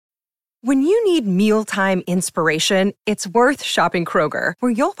When you need mealtime inspiration, it's worth shopping Kroger,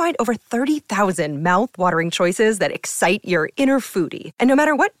 where you'll find over 30,000 mouth-watering choices that excite your inner foodie. And no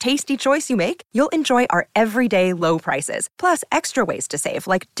matter what tasty choice you make, you'll enjoy our everyday low prices, plus extra ways to save,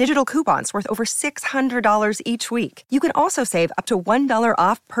 like digital coupons worth over $600 each week. You can also save up to $1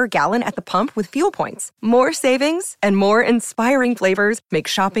 off per gallon at the pump with fuel points. More savings and more inspiring flavors make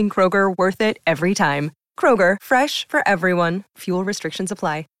shopping Kroger worth it every time. Kroger, fresh for everyone. Fuel restrictions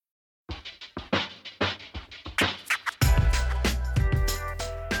apply.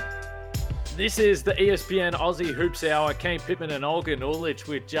 This is the ESPN Aussie Hoops Hour. Kane Pittman and Olgun Ulic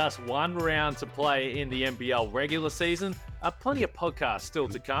with just one round to play in the NBL regular season. Plenty of podcasts still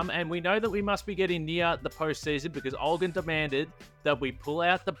to come, and we know that we must be getting near the postseason because Olgun demanded that we pull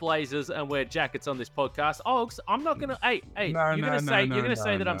out the blazers and wear jackets on this podcast. Ogs, I'm not gonna. You're gonna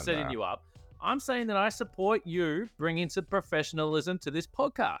say that I'm setting you up. I'm saying that I support you bringing some professionalism to this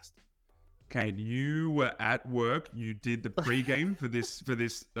podcast. Kane, you were at work. You did the pregame for this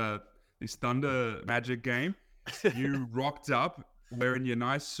Thunder Magic game. You rocked up wearing your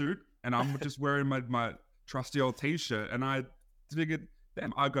nice suit, and I'm just wearing my trusty old t-shirt. And I figured,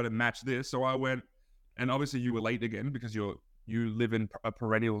 damn, I got to match this. So I went, and obviously you were late again because you live in a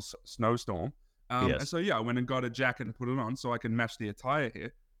perennial snowstorm. Yes. And so yeah, I went and got a jacket and put it on so I can match the attire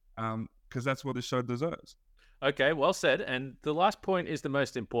here, because that's what the show deserves. Okay, well said. And the last point is the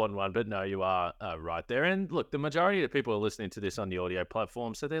most important one, but no, you are right there. And look, the majority of the people are listening to this on the audio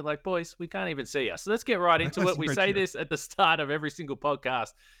platform, so they're like, boys, we can't even see us. So let's get right into it. We say this at the start of every single podcast.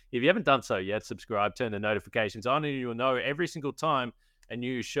 If you haven't done so yet, subscribe, turn the notifications on, and you'll know every single time a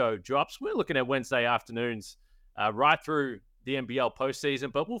new show drops. We're looking at Wednesday afternoons right through the NBL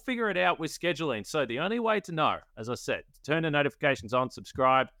postseason, but we'll figure it out with scheduling. So the only way to know, as I said, turn the notifications on,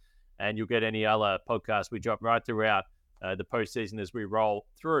 subscribe, and you'll get any other podcasts we drop right throughout the postseason as we roll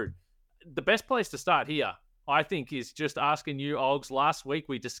through. The best place to start here, I think, is just asking you, Ogs. Last week,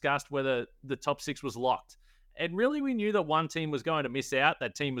 we discussed whether the top six was locked. And really, we knew that one team was going to miss out.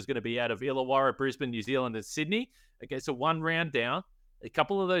 That team was going to be out of Illawarra, Brisbane, New Zealand, and Sydney. Okay, so one round down. A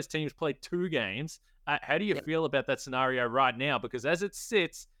couple of those teams played 2 games. How do you feel about that scenario right now? Because as it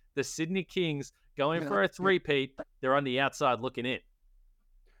sits, the Sydney Kings going for a three-peat, they're on the outside looking in.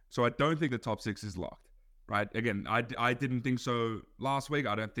 So I don't think the top 6 is locked, right? Again, I didn't think so last week.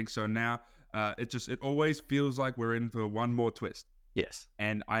 I don't think so now. It always feels like we're in for one more twist. Yes.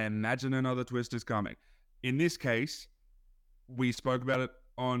 And I imagine another twist is coming. In this case, we spoke about it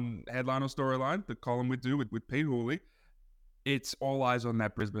on Headline or Storyline, the column we do with Pete Hooley. It's all eyes on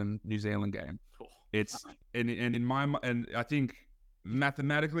that Brisbane New Zealand game. It's and I think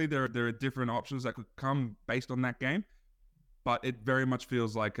mathematically there are different options that could come based on that game. But it very much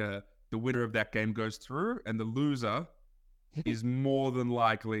feels like the winner of that game goes through, and the loser is more than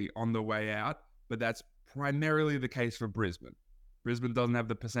likely on the way out. But that's primarily the case for Brisbane. Brisbane doesn't have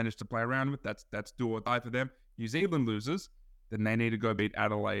the percentage to play around with. That's do or die for them. New Zealand loses, then they need to go beat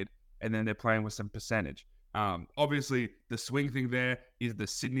Adelaide, and then they're playing with some percentage. Obviously, the swing thing there is the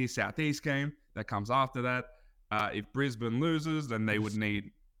Sydney Southeast game that comes after that. If Brisbane loses, then they would need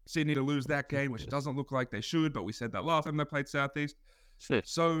Sydney to lose that game, which doesn't look like they should, but we said that last time they played Southeast. Shit.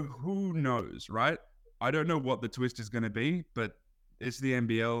 So who knows, right? I don't know what the twist is going to be, but it's the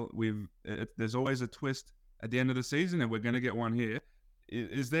NBL. There's always a twist at the end of the season, and we're going to get one here.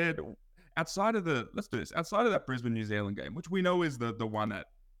 Is there, outside of that Brisbane New Zealand game, which we know is the one that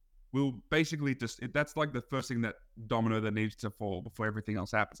will basically that's like the first thing, that domino that needs to fall before everything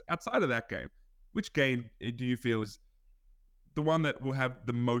else happens. Outside of that game, which game do you feel is the one that will have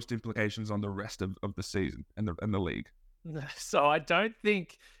the most implications on the rest of the season and the league? So I don't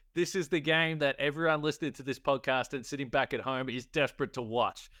think this is the game that everyone listening to this podcast and sitting back at home is desperate to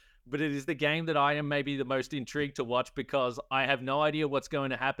watch. But it is the game that I am maybe the most intrigued to watch because I have no idea what's going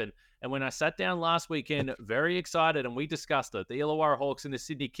to happen. And when I sat down last weekend, very excited, and we discussed it, the Illawarra Hawks and the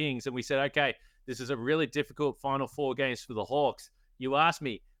Sydney Kings, and we said, okay, this is a really difficult final 4 games for the Hawks. You asked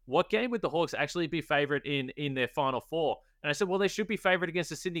me, what game would the Hawks actually be favourite in their final 4? And I said, well, they should be favourite against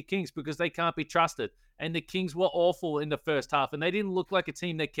the Sydney Kings because they can't be trusted. And the Kings were awful in the first half, and they didn't look like a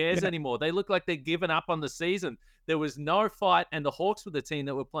team that cares anymore. They look like they've given up on the season. There was no fight, and the Hawks were the team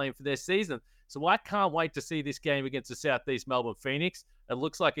that were playing for their season. So I can't wait to see this game against the Southeast Melbourne Phoenix. It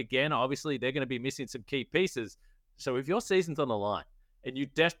looks like, again, obviously, they're going to be missing some key pieces. So if your season's on the line and you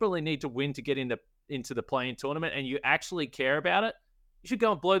desperately need to win to get into the play-in tournament and you actually care about it, you should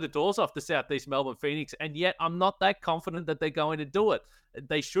go and blow the doors off the Southeast Melbourne Phoenix. And yet I'm not that confident that they're going to do it.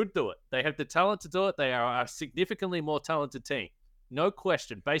 They should do it. They have the talent to do it. They are a significantly more talented team. No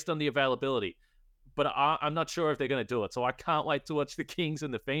question, based on the availability. But I'm not sure if they're going to do it. So I can't wait to watch the Kings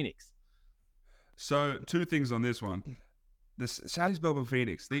and the Phoenix. So 2 things on this one. The Southeast Melbourne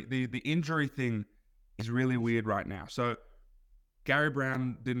Phoenix, the injury thing is really weird right now. So Gary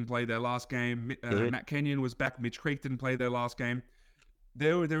Brown didn't play their last game. Matt Kenyon was back. Mitch Creek didn't play their last game.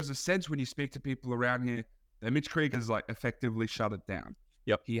 There was a sense when you speak to people around here that Mitch Creek has like effectively shut it down.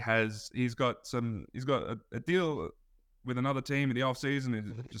 Yep. He's got a deal with another team in the off season.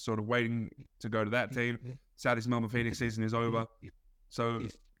 He's just sort of waiting to go to that team. Southeast Melbourne Phoenix season is over, so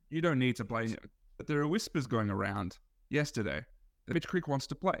you don't need to play him. But there are whispers going around yesterday that Mitch Creek wants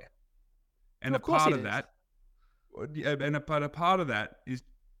to play, and a part of that is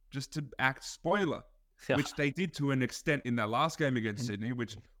just to act spoiler, which they did to an extent in their last game against Sydney,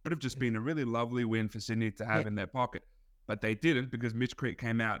 which would have just been a really lovely win for Sydney to have in their pocket. But they didn't, because Mitch Creek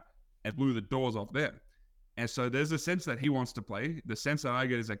came out and blew the doors off them. And so there's a sense that he wants to play. The sense that I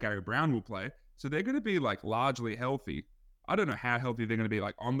get is that Gary Brown will play. So they're going to be like largely healthy. I don't know how healthy they're going to be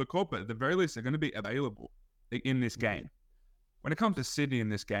like on the court, but at the very least, they're going to be available in this game. When it comes to Sydney in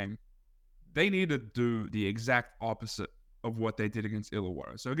this game, they need to do the exact opposite of what they did against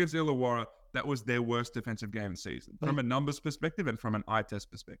Illawarra. So against Illawarra, that was their worst defensive game of the season, from a numbers perspective and from an eye test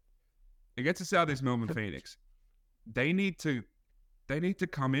perspective. Against the Southeast Melbourne Phoenix, they need to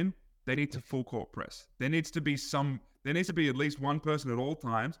come in. They need to full court press. There needs to be at least one person at all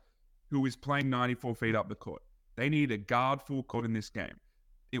times who is playing 94 feet up the court. They need a guard full court in this game.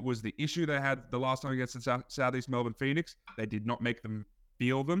 It was the issue they had the last time against the Southeast Melbourne Phoenix. They did not make them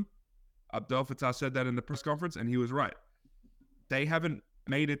feel them. Abdel Fattah said that in the press conference, and he was right. They haven't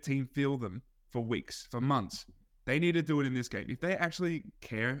made a team feel them for weeks, for months. They need to do it in this game. If they actually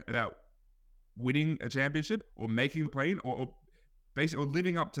care about winning a championship or making the play or basically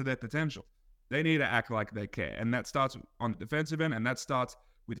living up to their potential, they need to act like they care. And that starts on the defensive end, and that starts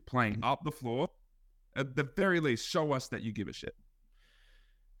with playing up the floor. At the very least, show us that you give a shit.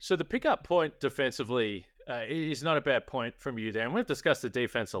 So the pickup point defensively is not a bad point from you, Dan. We've discussed the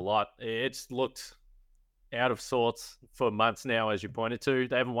defense a lot. It's looked out of sorts for months now, as you pointed to.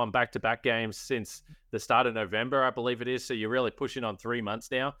 They haven't won back-to-back games since the start of November, I believe it is. So you're really pushing on 3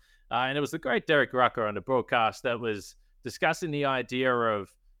 months now. And it was the great Derek Rucker on the broadcast that was discussing the idea of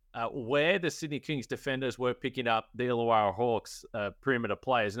where the Sydney Kings defenders were picking up the Illawarra Hawks perimeter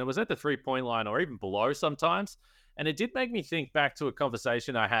players. And it was at the three-point line or even below sometimes. And it did make me think back to a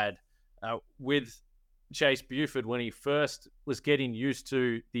conversation I had with Chase Buford when he first was getting used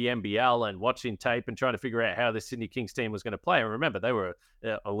to the NBL and watching tape and trying to figure out how the Sydney Kings team was going to play. And remember, they were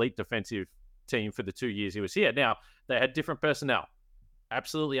an elite defensive team for the 2 years he was here. Now, they had different personnel.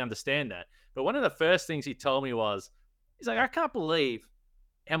 Absolutely understand that. But one of the first things he told me was, he's like, I can't believe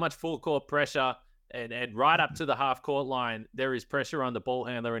how much full court pressure and right up to the half court line, there is pressure on the ball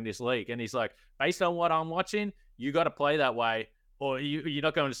handler in this league. And he's like, based on what I'm watching, you got to play that way or you're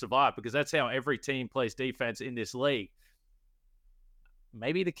not going to survive, because that's how every team plays defense in this league.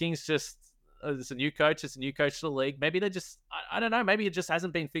 Maybe the Kings just, it's a new coach to the league. Maybe they just, I don't know, maybe it just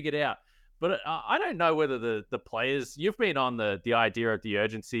hasn't been figured out. But I don't know whether the players, you've been on the idea of the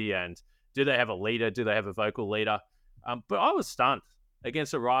urgency and do they have a leader? Do they have a vocal leader? But I was stunned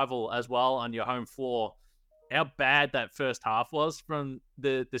against a rival as well on your home floor, how bad that first half was from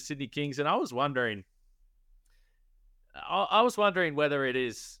the Sydney Kings. And I was wondering whether it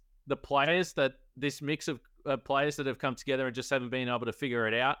is the players, that this mix of players that have come together and just haven't been able to figure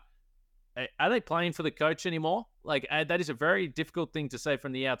it out. Are they playing for the coach anymore? Like, that is a very difficult thing to say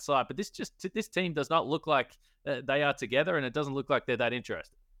from the outside, but this team does not look like they are together, and it doesn't look like they're that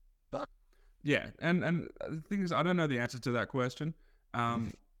interested. Yeah, and the thing is, I don't know the answer to that question,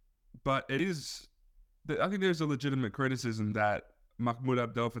 but it is, I think there's a legitimate criticism that Mahmoud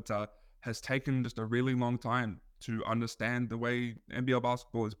Abdel Fattah has taken just a really long time to understand the way NBL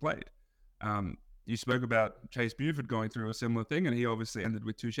basketball is played. You spoke about Chase Buford going through a similar thing, and he obviously ended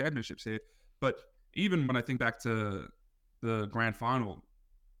with 2 championships here. But even when I think back to the grand final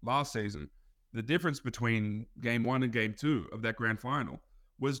last season, the difference between game 1 and game 2 of that grand final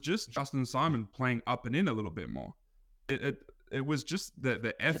was just Justin Simon playing up and in a little bit more. It was just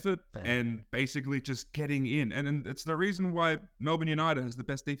the effort and basically just getting in. And it's the reason why Melbourne United has the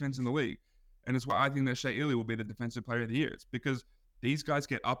best defense in the league. And it's why I think that Shea Ili will be the defensive player of the year. It's because these guys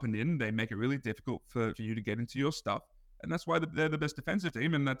get up and in. They make it really difficult for you to get into your stuff. And that's why they're the best defensive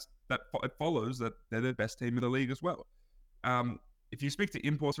team. And it follows that they're the best team in the league as well. If you speak to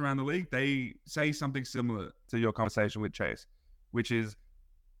imports around the league, they say something similar to your conversation with Chase, which is,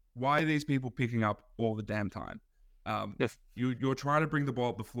 why are these people picking up all the damn time? Yes. You're trying to bring the ball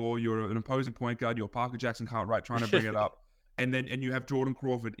up the floor. You're an opposing point guard. You're Parker Jackson Cartwright trying to bring it up. And you have Jordan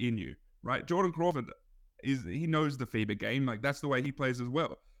Crawford in you, right? Jordan Crawford he knows the FIBA game. Like, that's the way he plays as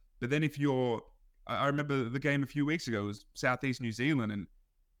well. But then if you're I remember the game a few weeks ago was Southeast New Zealand, and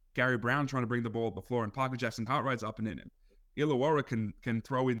Gary Brown trying to bring the ball up the floor, and Parker Jackson-Cartwright's up and in him. Illawarra can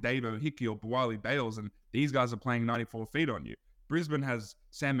throw in Dave O'Hickey or Bawali Bales, and these guys are playing 94 feet on you. Brisbane has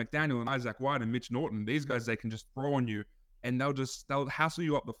Sam McDaniel and Isaac White and Mitch Norton. These guys, they can just throw on you, and they'll hassle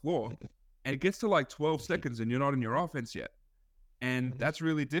you up the floor. And it gets to like 12 seconds, and you're not in your offense yet. And that's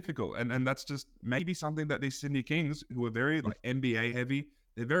really difficult. And that's just maybe something that these Sydney Kings, who are very like NBA heavy,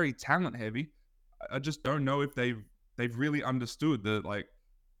 they're very talent heavy. I just don't know if they've really understood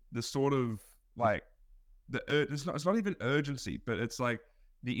the sort of like it's not even urgency, but it's like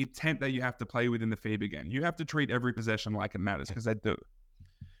the intent that you have to play within the FIBA game. You have to treat every possession like it matters, because they do.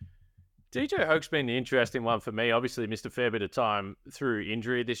 DJ Hoke's been the interesting one for me. Obviously missed a fair bit of time through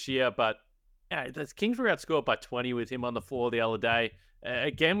injury this year, but the Kings were outscored by 20 with him on the floor the other day.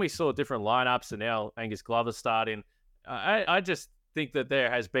 Again, we saw different lineups, and now Angus Glover's starting. I just think that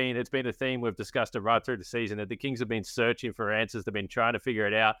it's been a theme we've discussed it right through the season, that the Kings have been searching for answers. They've been trying to figure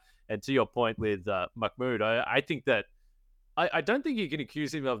it out. And to your point with Mahmood, I think that I don't think you can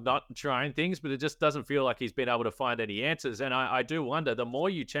accuse him of not trying things, but it just doesn't feel like he's been able to find any answers. And I do wonder, the more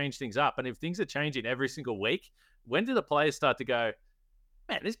you change things up, and if things are changing every single week, when do the players start to go,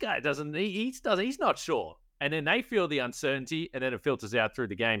 man, this guy he's not sure. And then they feel the uncertainty, and then it filters out through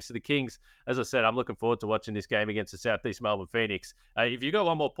the game. So the Kings, as I said, I'm looking forward to watching this game against the Southeast Melbourne Phoenix. If you got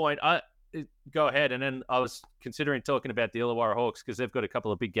one more point, go ahead. And then I was considering talking about the Illawarra Hawks, because they've got a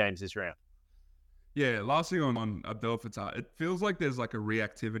couple of big games this round. Yeah, last thing on Abdel Fattah, it feels like there's like a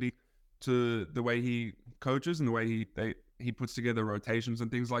reactivity to the way he coaches and the way he puts together rotations and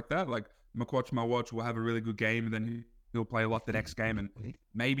things like that. Like Mawatch will have a really good game, and then he'll play a lot the next game, and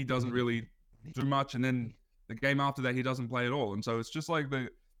maybe doesn't really do much, and then the game after that he doesn't play at all. And so it's just like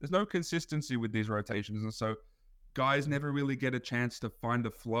there's no consistency with these rotations, and so guys never really get a chance to find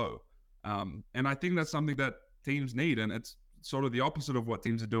a flow. And I think that's something that teams need, and it's sort of the opposite of what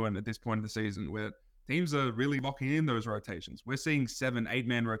teams are doing at this point of the season, where teams are really locking in those rotations. We're seeing 7-8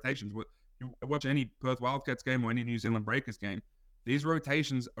 man rotations. You watch any Perth Wildcats game or any New Zealand Breakers game, these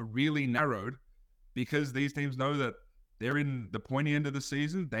rotations are really narrowed, because these teams know that they're in the pointy end of the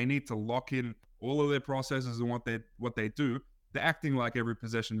season. They need to lock in all of their processes and what they do. They're acting like every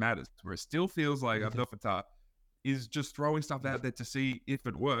possession matters, where it still feels like Abdel Fattah is just throwing stuff out there to see if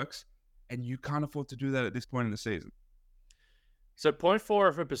it works, and you can't afford to do that at this point in the season. So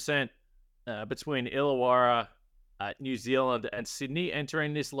 0.4% between Illawarra, New Zealand, and Sydney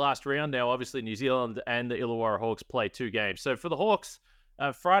entering this last round. Now, obviously, New Zealand and the Illawarra Hawks play 2 games. So for the Hawks,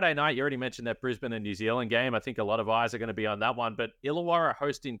 Friday night, you already mentioned that Brisbane and New Zealand game. I think a lot of eyes are going to be on that one. But Illawarra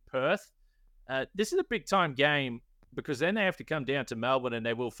hosting Perth. This is a big-time game, because then they have to come down to Melbourne, and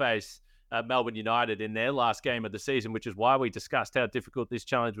they will face Melbourne United in their last game of the season, which is why we discussed how difficult this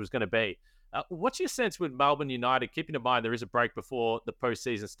challenge was going to be. What's your sense with Melbourne United, keeping in mind there is a break before the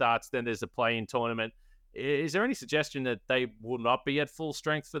postseason starts, then there's a play-in tournament? Is there any suggestion that they will not be at full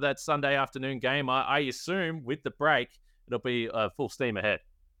strength for that Sunday afternoon game? I assume with the break, it'll be full steam ahead.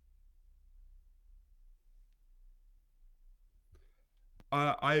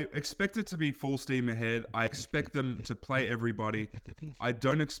 I expect it to be full steam ahead. I expect them to play everybody. I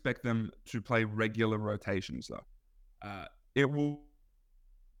don't expect them to play regular rotations, though. It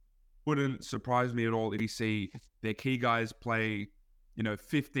wouldn't surprise me at all if we see their key guys play,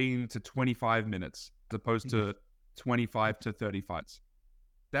 15 to 25 minutes as opposed to 25 to 35.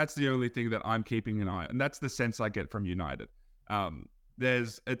 That's the only thing that I'm keeping an eye on, and that's the sense I get from United.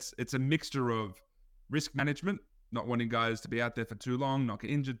 It's a mixture of risk management, not wanting guys to be out there for too long, not get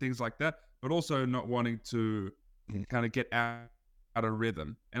injured, things like that, but also not wanting to kind of get out of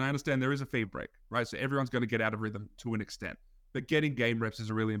rhythm. And I understand there is a feed break, right? So everyone's going to get out of rhythm to an extent, but getting game reps is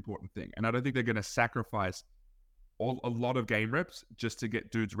a really important thing. And I don't think they're going to sacrifice a lot of game reps just to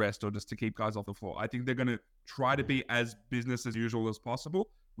get dudes rest or just to keep guys off the floor. I think they're going to try to be as business as usual as possible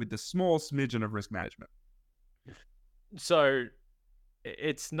with the small smidgen of risk management. So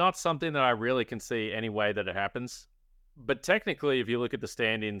it's not something that I really can see any way that it happens. But technically, if you look at the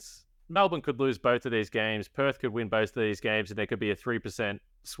standings, Melbourne could lose both of these games. Perth could win both of these games, and there could be a 3%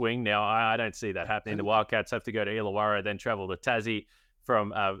 swing. Now, I don't see that happening. The Wildcats have to go to Illawarra, then travel to Tassie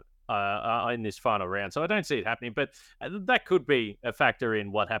from in this final round. So I don't see it happening. But that could be a factor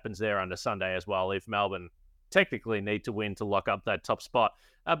in what happens there on the Sunday as well, if Melbourne technically need to win to lock up that top spot.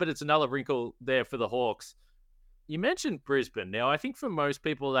 But it's another wrinkle there for the Hawks. You mentioned Brisbane. Now, I think for most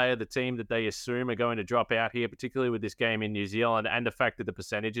people, they are the team that they assume are going to drop out here, particularly with this game in New Zealand and the fact that the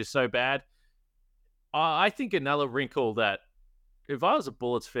percentage is so bad. I think another wrinkle that, if I was a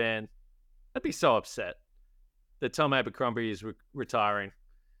Bullets fan, I'd be so upset that Tom Abercrombie is retiring.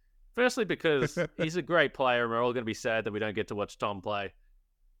 Firstly, because he's a great player and we're all going to be sad that we don't get to watch Tom play.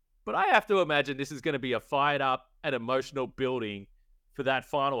 But I have to imagine this is going to be a fired up and emotional building for that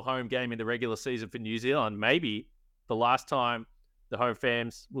final home game in the regular season for New Zealand. Maybe the last time the home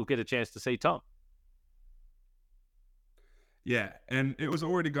fans will get a chance to see Tom. Yeah, and it was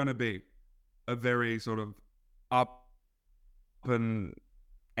already going to be a very sort of up and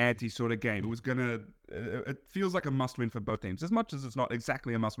anti sort of game. It was going to, it feels like a must win for both teams, as much as it's not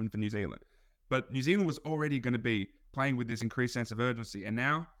exactly a must win for New Zealand. But New Zealand was already going to be playing with this increased sense of urgency. And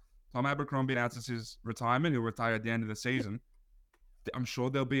now Tom Abercrombie announces his retirement. He'll retire at the end of the season. I'm sure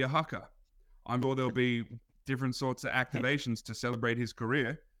there'll be a haka. I'm sure there'll be different sorts of activations to celebrate his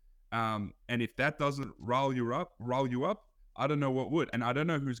career. And if that doesn't rile you up, I don't know what would. And I don't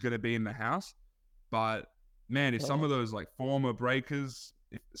know who's going to be in the house. But man, if some of those like former Breakers,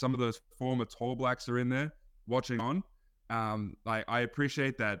 if some of those former Tall Blacks are in there watching on, like I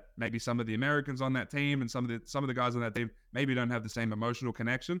appreciate that maybe some of the Americans on that team and some of the guys on that team maybe don't have the same emotional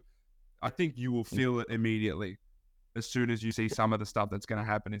connection. I think you will feel it immediately as soon as you see some of the stuff that's going to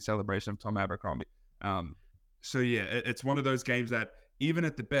happen in celebration of Tom Abercrombie. So yeah, it's one of those games that even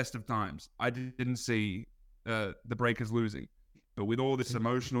at the best of times, I didn't see the Breakers losing. But with all this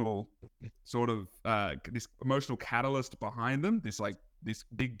emotional sort of this emotional catalyst behind them, this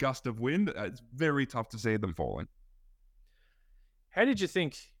big gust of wind, it's very tough to see them falling. How did you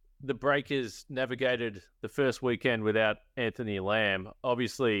think the Breakers navigated the first weekend without Anthony Lamb?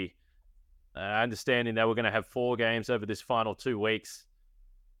 Obviously, understanding they were going to have 4 games over this final 2 weeks.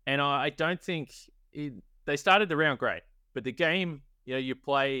 And I don't think they started the round great. But the game, you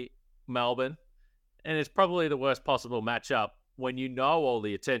play Melbourne, and it's probably the worst possible matchup when you know all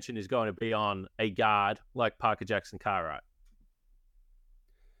the attention is going to be on a guard like Parker Jackson-Cartwright.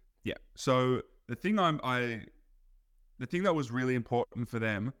 Yeah. So the thing that was really important for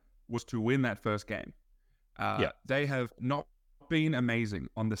them was to win that first game. They have not been amazing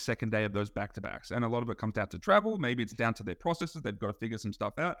on the second day of those back-to-backs. And a lot of it comes down to travel. Maybe it's down to their processes. They've got to figure some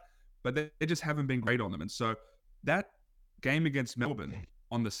stuff out. But they just haven't been great on them. And so that game against Melbourne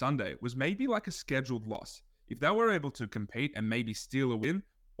on the Sunday was maybe like a scheduled loss. If they were able to compete and maybe steal a win,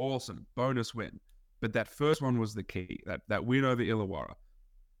 awesome, bonus win. But that first one was the key, that win over Illawarra.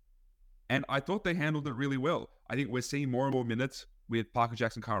 And I thought they handled it really well. I think we're seeing more and more minutes with Parker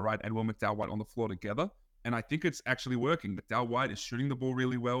Jackson-Cartwright and Will McDowell-White on the floor together. And I think it's actually working. McDowell-White is shooting the ball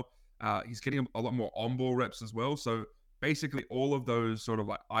really well. He's getting a lot more on-ball reps as well. So basically all of those sort of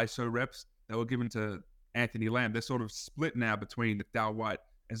like ISO reps that were given to Anthony Lamb, they're sort of split now between McDowell-White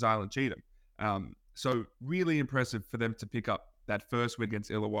and Zylan Cheatham. So really impressive for them to pick up that first win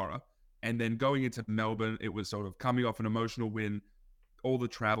against Illawarra. And then going into Melbourne, it was sort of coming off an emotional win, all the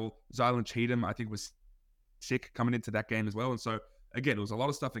travel. Zylan Cheatham, I think, was sick coming into that game as well. And so, again, it was a lot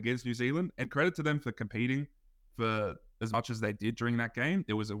of stuff against New Zealand. And credit to them for competing for as much as they did during that game.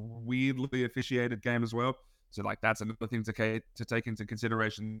 It was a weirdly officiated game as well. So, that's another thing to take into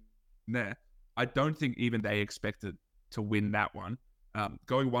consideration there. I don't think even they expected to win that one.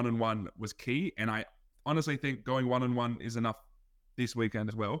 Going 1-1 was key, and I honestly think going 1-1 is enough this weekend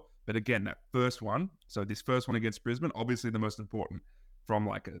as well. But again, that first one, so this first one against Brisbane, obviously the most important from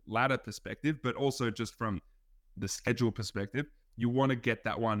like a ladder perspective, but also just from the schedule perspective. You want to get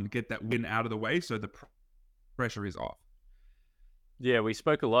that win out of the way so the pressure is off. Yeah, we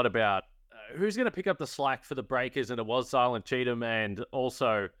spoke a lot about who's going to pick up the slack for the Breakers, and it was Zylan Cheatham and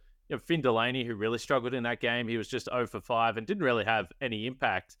also Finn Delaney, who really struggled in that game. He was just 0 for 5 and didn't really have any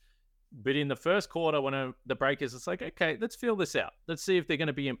impact. But in the first quarter, when the Breakers, it's like, okay, let's feel this out. Let's see if they're going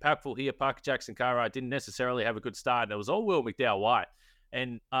to be impactful here. Parker Jackson-Cartwright didn't necessarily have a good start, and it was all Will McDowell-White.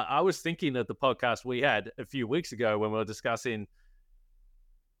 And I was thinking of the podcast we had a few weeks ago when we were discussing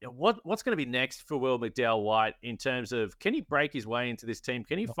what's going to be next for Will McDowell-White in terms of, can he break his way into this team?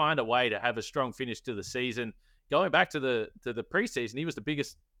 Can he find a way to have a strong finish to the season? Going back to the preseason, he was the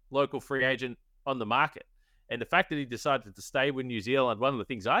biggest local free agent on the market. And the fact that he decided to stay with New Zealand, one of the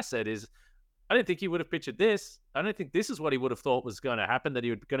things I said is, I didn't think he would have pictured this. I don't think this is what he would have thought was going to happen, that he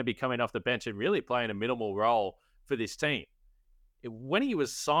was going to be coming off the bench and really playing a minimal role for this team. When he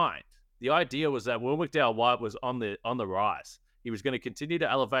was signed, the idea was that Will McDowell-White was on the rise. He was going to continue to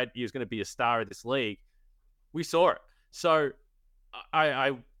elevate. He was going to be a star of this league. We saw it. So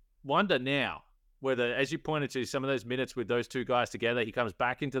I wonder now whether, as you pointed to, some of those minutes with those two guys together, he comes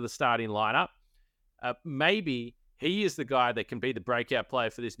back into the starting lineup. Maybe he is the guy that can be the breakout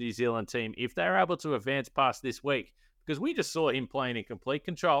player for this New Zealand team if they're able to advance past this week. Because we just saw him playing in complete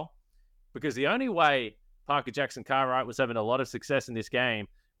control. Because the only way Parker Jackson-Cartwright was having a lot of success in this game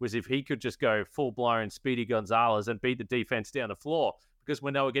was if he could just go full-blown Speedy Gonzalez and beat the defense down the floor. because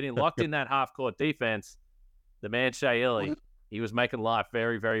when they were getting locked in that half-court defense, the man Shea Ili, he was making life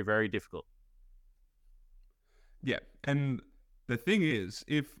very, very, very difficult. Yeah, and the thing is,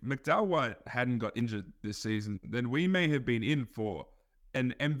 if McDowell-White hadn't got injured this season, then we may have been in for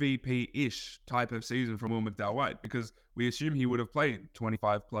an MVP-ish type of season from Will McDowell-White, because we assume he would have played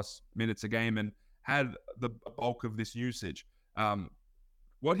 25-plus minutes a game and had the bulk of this usage.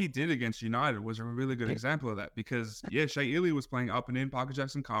 What he did against United was a really good example of that, because, yeah, Shea Ili was playing up and in, Parker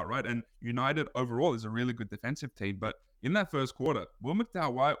Jackson-Cartwright, and United overall is a really good defensive team. But in that first quarter, Will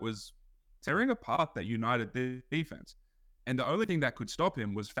McDowell-White was tearing apart that United defense. And the only thing that could stop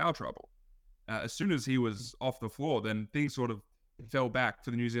him was foul trouble. As soon as he was off the floor, then things sort of fell back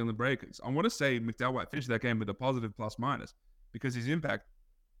for the New Zealand Breakers. I want to say McDowell-White finished that game with a positive plus-minus, because his impact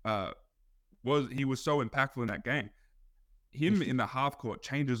he was so impactful in that game. Him in the half court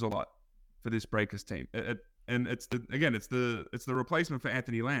changes a lot for this Breakers team, and it's the replacement for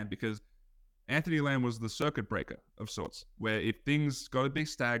Anthony Lamb, because Anthony Lamb was the circuit breaker of sorts, where if things got a bit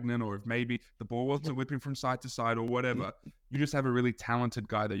stagnant, or if maybe the ball wasn't whipping from side to side or whatever, you just have a really talented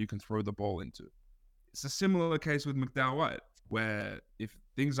guy that you can throw the ball into. It's a similar case with McDowell-White, where if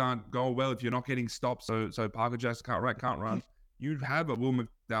things aren't going well, if you're not getting stopped, so Parker Jackson-Cartwright can't run, you have a Will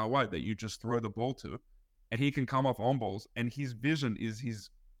McDowell-White that you just throw the ball to, and he can come off on balls, and his vision is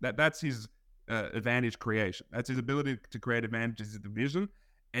that's his advantage creation. That's his ability to create advantages, is the vision.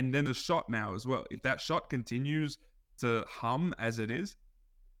 And then the shot now as well. If that shot continues to hum as it is,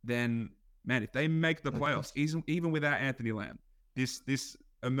 then, man, if they make the playoffs, even without Anthony Lamb, this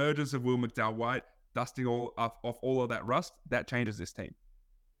emergence of Will McDowell-White dusting off all of that rust, that changes this team.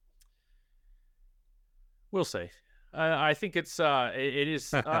 We'll see. I think it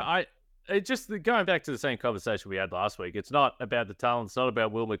is. It just going back to the same conversation we had last week. It's not about the talent. It's not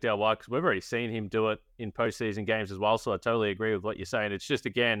about Will McDowell-White, because we've already seen him do it in postseason games as well. So I totally agree with what you're saying. It's just,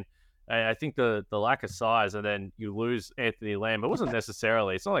 again, I think the lack of size, and then you lose Anthony Lamb. It wasn't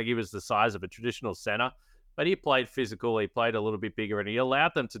necessarily. It's not like he was the size of a traditional center, but he played physical. He played a little bit bigger, and he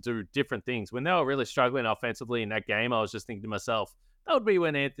allowed them to do different things. When they were really struggling offensively in that game, I was just thinking to myself, that would be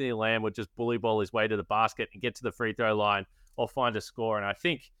when Anthony Lamb would just bully ball his way to the basket and get to the free throw line or find a score. And I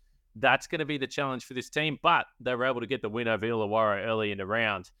think that's going to be the challenge for this team, but they were able to get the win over Illawarra early in the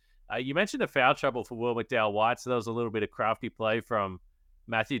round. You mentioned the foul trouble for Will McDowell-White, so there was a little bit of crafty play from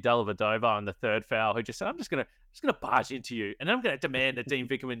Matthew Dellavedova on the third foul, who just said, I'm just going to barge into you, and I'm going to demand that Dean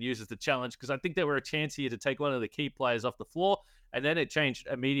Vickerman uses the challenge, because I think there were a chance here to take one of the key players off the floor, and then it changed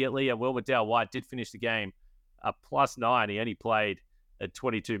immediately, and Will McDowell-White did finish the game +9. He only played at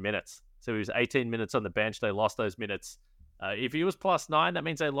 22 minutes, so he was 18 minutes on the bench. They lost those minutes. If he was +9, that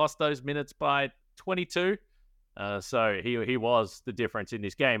means they lost those minutes by 22. So he was the difference in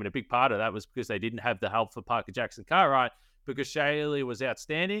this game. And a big part of that was because they didn't have the help for Parker Jackson-Cartwright, because Shea Ili was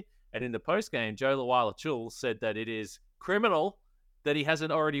outstanding. And in the postgame, Joe Lawala-Chul said that it is criminal that he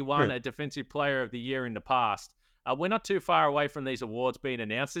hasn't already won a Defensive Player of the Year in the past. We're not too far away from these awards being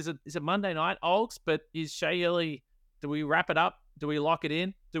announced. Is it Monday night, Olgs? But is Shea Ili, do we wrap it up? Do we lock it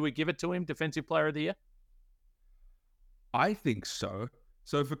in? Do we give it to him, Defensive Player of the Year? I think so.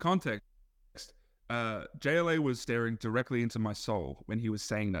 So for context, JLA was staring directly into my soul when he was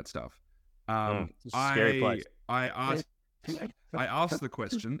saying that stuff. Scary place. I asked the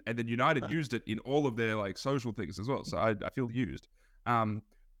question, and then United used it in all of their social things as well. So I feel used.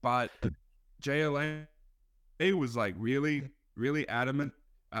 But JLA was really, really adamant.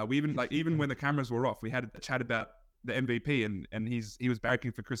 We even when the cameras were off, we had a chat about the MVP, and he was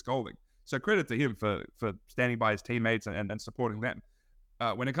barracking for Chris Golding. So credit to him for standing by his teammates and supporting them.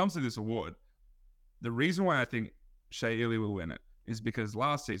 When it comes to this award, the reason why I think Shea Ili will win it is because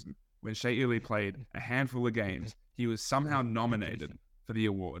last season, when Shea Ili played a handful of games, he was somehow nominated for the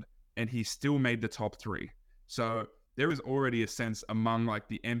award, and he still made the top 3. So there is already a sense among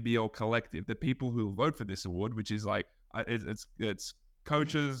the NBL collective, the people who vote for this award, which is it's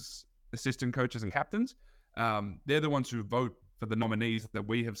coaches, assistant coaches, and captains. They're the ones who vote for the nominees that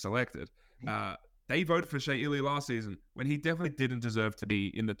we have selected. They voted for Shea Ili last season when he definitely didn't deserve to be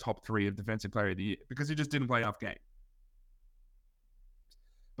in the top 3 of Defensive Player of the Year, because he just didn't play enough game.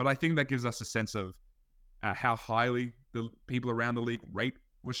 But I think that gives us a sense of how highly the people around the league rate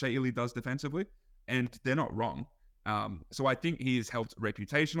what Shea Ili does defensively, and they're not wrong. So I think he has helped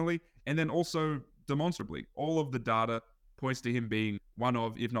reputationally, and then also demonstrably. All of the data points to him being one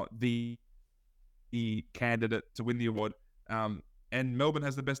of, if not the candidate to win the award. And Melbourne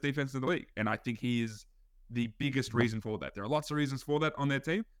has the best defense in the league, and I think he is the biggest reason for that. There are lots of reasons for that on their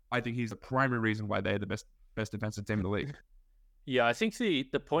team. I think he's the primary reason why they're the best defensive team in the league. Yeah, I think the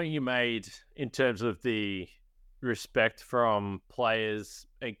point you made in terms of the respect from players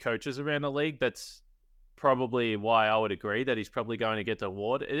and coaches around the league. That's probably why I would agree that he's probably going to get the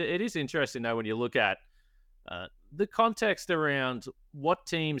award. It is interesting, though, when you look at the context around what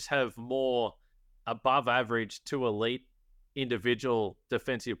teams have more above average to elite individual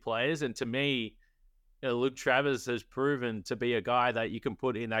defensive players. And to me, Luke Travers has proven to be a guy that you can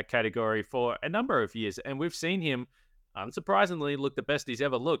put in that category for a number of years. And we've seen him, unsurprisingly, look the best he's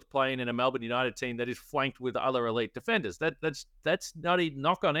ever looked playing in a Melbourne United team that is flanked with other elite defenders. That's not a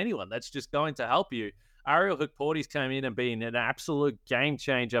knock on anyone. That's just going to help you. Ariel Hukporti's come in and been an absolute game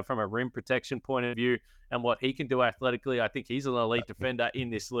changer from a rim protection point of view and what he can do athletically. I think he's an elite defender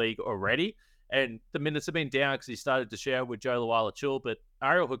in this league already. And the minutes have been down because he started to share with Joe Luala-Chul. But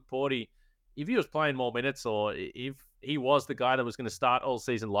Ariel Hukporti, if he was playing more minutes or if he was the guy that was going to start all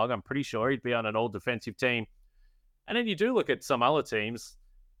season long, I'm pretty sure he'd be on an all-defensive team. And then you do look at some other teams,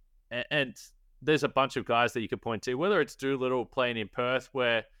 and there's a bunch of guys that you could point to, whether it's Doolittle playing in Perth,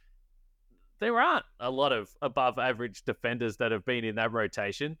 where there aren't a lot of above-average defenders that have been in that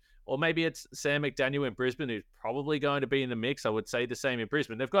rotation, or maybe it's Sam McDaniel in Brisbane, who's probably going to be in the mix. I would say the same in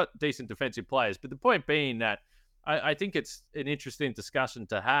Brisbane. They've got decent defensive players, but the point being that I think it's an interesting discussion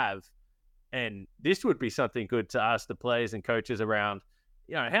to have, and this would be something good to ask the players and coaches around,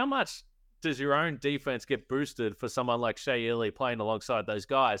 how much does your own defense get boosted for someone like Shea Ili playing alongside those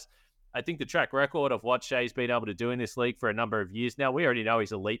guys? I think the track record of what Shea's been able to do in this league for a number of years now, we already know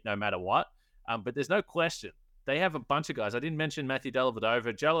he's elite no matter what. But there's no question. They have a bunch of guys. I didn't mention Matthew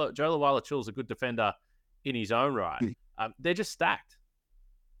Dellavedova. Joe Luala-Chul's a good defender in his own right. They're just stacked.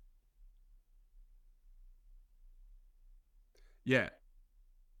 Yeah.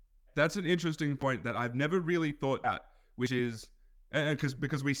 That's an interesting point that I've never really thought about, which is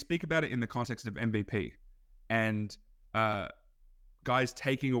because we speak about it in the context of MVP and guys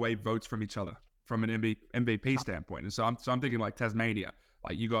taking away votes from each other from an MVP standpoint. And so I'm thinking like Tasmania.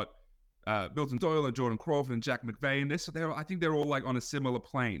 Like you got Milton Doyle and Jordan Crawford and Jack McVeigh, and I think they're all like on a similar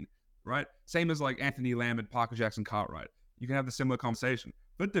plane, right? Same as like Anthony Lamb and Parker Jackson Cartwright. You can have the similar conversation.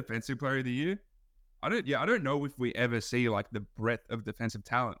 But Defensive Player of the Year, I don't know if we ever see like the breadth of defensive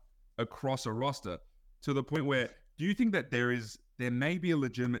talent across a roster to the point where, do you think that there may be a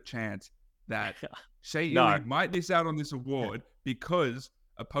legitimate chance that Shea Ili might miss out on this award because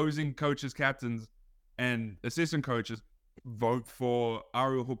opposing coaches, captains, and assistant coaches vote for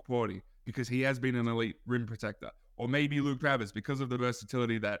Ariel Hukporti because he has been an elite rim protector, or maybe Luke Travers because of the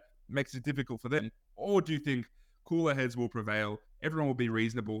versatility that makes it difficult for them? Or do you think cooler heads will prevail, everyone will be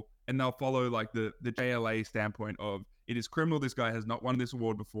reasonable, and they'll follow like the JLA standpoint of, it is criminal this guy has not won this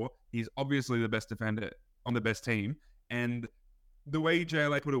award before, he's obviously the best defender on the best team, and the way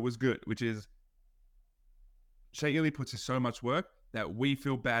JLA put it was good, which is Shea Ili puts in so much work that we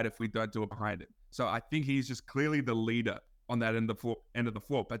feel bad if we don't do it behind him. So I think he's just clearly the leader on that end of the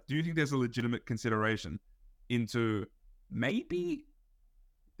floor. But do you think there's a legitimate consideration into maybe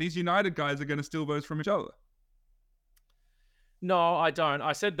these United guys are going to steal votes from each other? No, I don't.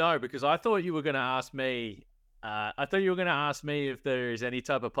 I said no because I thought you were going to ask me. If there is any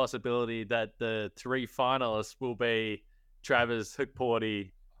type of possibility that the three finalists will be Travers,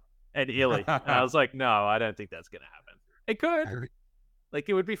 Hukporti, and Ili. And I was like, no, I don't think that's going to happen. It could. Like,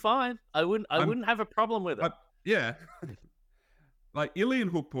 it would be fine. I wouldn't have a problem with it. Yeah. Like, Ili and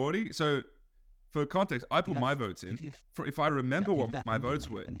Hukporti. So, for context, I put my votes in. If I remember what my votes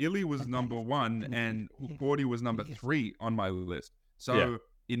were, Ili was number 1 and Hukporti was number 3 on my list. So,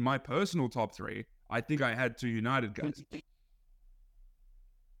 in my personal top 3, I think I had 2 United guys.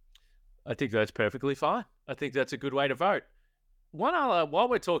 I think that's perfectly fine. I think that's a good way to vote. One other, while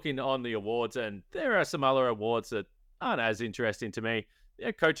we're talking on the awards, and there are some other awards that aren't as interesting to me.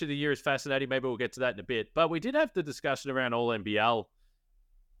 Yeah, Coach of the Year is fascinating. Maybe we'll get to that in a bit. But we did have the discussion around All-NBL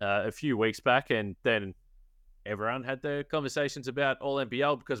a few weeks back, and then everyone had the conversations about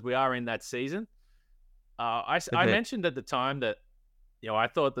All-NBL because we are in that season. I mentioned at the time that I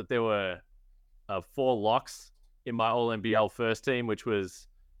thought that there were 4 locks in my All-NBL first team, which was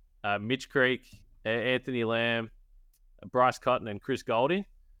Mitch Creek, Anthony Lamb, Bryce Cotton, and Chris Golding.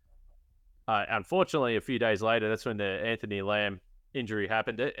 Unfortunately, a few days later, that's when the Anthony Lamb injury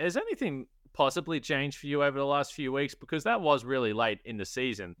happened. Has anything possibly changed for you over the last few weeks? Because that was really late in the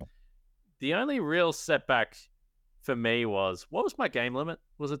season. The only real setback for me was, what was my game limit?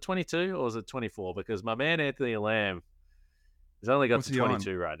 Was it 22 or was it 24? Because my man Anthony Lamb has only got to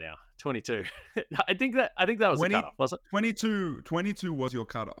 22 right now. 22. I think that was the cutoff, was it? 22 was your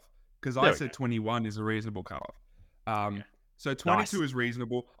cutoff. Because I said 21 is a reasonable cutoff. So 22 is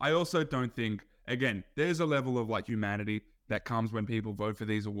reasonable. I also don't think, again, there's a level of like humanity that comes when people vote for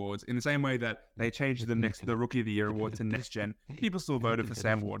these awards. In the same way that they changed the Rookie of the Year award to Next Gen, people still voted for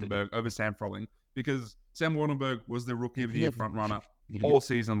Sam Wardenberg over Sam Froling because Sam Wardenberg was the Rookie of the Year frontrunner all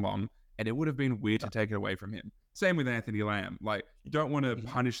season long, and it would have been weird to take it away from him. Same with Anthony Lamb. Like, you don't want to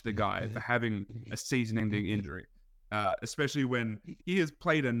punish the guy for having a season-ending injury, especially when he has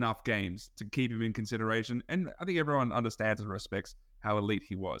played enough games to keep him in consideration. And I think everyone understands and respects how elite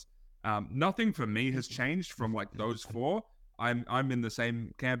he was. Nothing for me has changed from like those four. I'm in the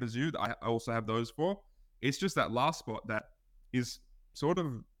same camp as you. I also have those four. It's just that last spot that is sort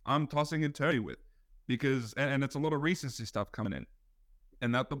of I'm tossing and turning with, because and it's a lot of recency stuff coming in,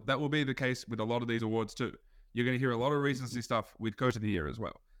 and that will be the case with a lot of these awards too. You're going to hear a lot of recency stuff with Coach of the Year as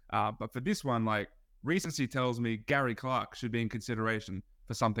well. But for this one, like, recency tells me Gary Clark should be in consideration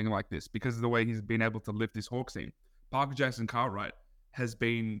for something like this because of the way he's been able to lift this Hawks team. Parker Jackson Cartwright has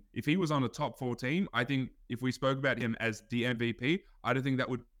been, if he was on a top 4 team, I think if we spoke about him as the MVP, I don't think that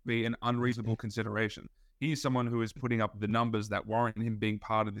would be an unreasonable consideration. He's someone who is putting up the numbers that warrant him being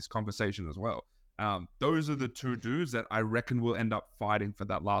part of this conversation as well. Those are the two dudes that I reckon will end up fighting for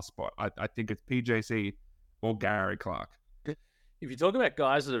that last spot. I think it's PJC or Gary Clark. If you talk about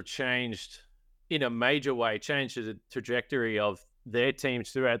guys that have changed in a major way, changed the trajectory of their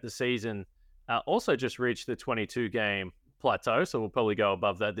teams throughout the season, also just reached the 22-game plateau, so we'll probably go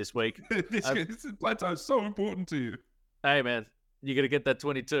above that this week. This plateau is so important to you. Hey, man, you got to get that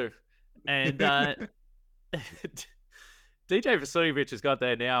 22. And DJ Vasiljevic has got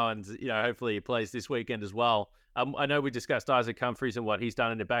there now, and hopefully he plays this weekend as well. I know we discussed Isaac Humphries and what he's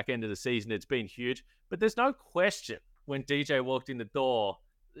done in the back end of the season. It's been huge, but there's no question when DJ walked in the door,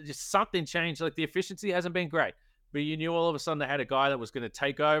 just something changed. Like, the efficiency hasn't been great, but you knew all of a sudden they had a guy that was going to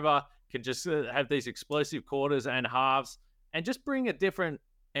take over, can just have these explosive quarters and halves, and just bring a different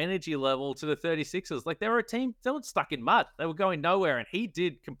energy level to the 36ers. Like, they were a team, they were stuck in mud. They were going nowhere, and he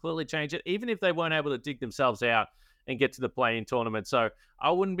did completely change it, even if they weren't able to dig themselves out and get to the play-in tournament. So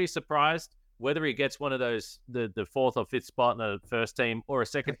I wouldn't be surprised whether he gets one of those, the 4th or 5th spot in the first team or a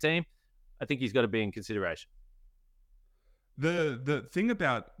second team. I think he's got to be in consideration. The thing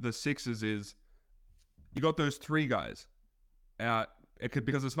about the Sixers is you got those 3 guys.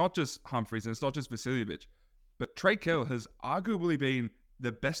 Because it's not just Humphries and it's not just Vasiljevic, but Trey Kell has arguably been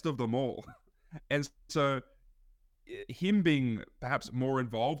the best of them all. And so him being perhaps more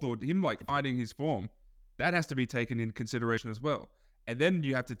involved, or him like finding his form, that has to be taken in consideration as well. And then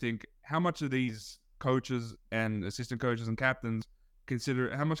you have to think how much of these coaches and assistant coaches and captains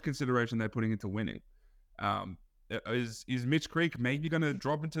consider how much consideration they're putting into winning. Is Mitch Creek maybe going to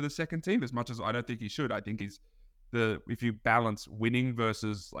drop into the second team? As much as I don't think he should. I think if you balance winning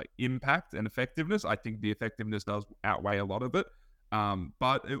versus like impact and effectiveness, I think the effectiveness does outweigh a lot of it.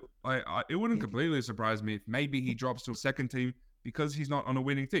 But it wouldn't completely surprise me if maybe he drops to a second team because he's not on a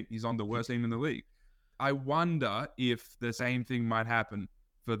winning team. He's on the worst team in the league. I wonder if the same thing might happen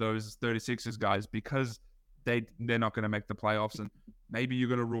for those 36ers guys because they're not going to make the playoffs, and maybe you're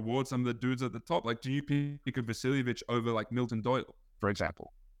going to reward some of the dudes at the top. Like, do you pick a Vasiljevic over like Milton Doyle, for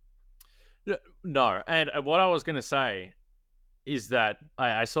example? No. And what I was going to say is that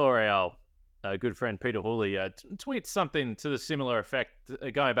I saw our good friend Peter Hooley tweet something to the similar effect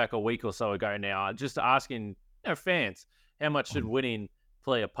going back a week or so ago now, just asking fans how much should winning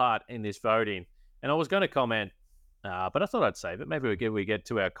play a part in this voting. And I was going to comment, but I thought I'd save it. Maybe we get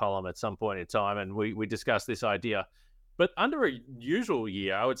to our column at some point in time and we discuss this idea. But under a usual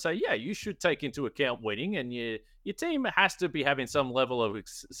year, I would say, yeah, you should take into account winning, and your team has to be having some level of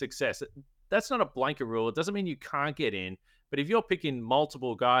success. That's not a blanket rule. It doesn't mean you can't get in. But if you're picking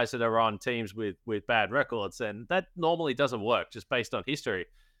multiple guys that are on teams with bad records, then that normally doesn't work just based on history.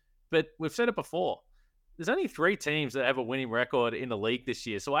 But we've said it before. There's only 3 teams that have a winning record in the league this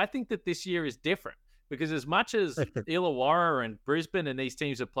year. So I think that this year is different because as much as Illawarra and Brisbane and these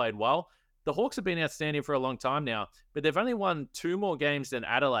teams have played well, the Hawks have been outstanding for a long time now, but they've only won 2 more games than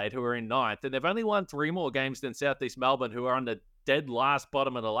Adelaide, who are in 9th, and they've only won 3 more games than Southeast Melbourne, who are on the dead last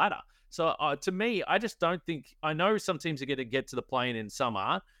bottom of the ladder. So to me, I just don't think, I know some teams are going to get to the play-in and some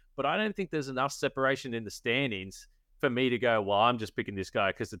aren't, but I don't think there's enough separation in the standings for me to go, well, I'm just picking this guy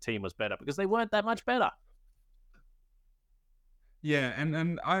because the team was better, because they weren't that much better. Yeah,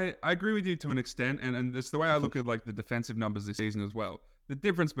 and I agree with you to an extent, and it's the way I look at like the defensive numbers this season as well. The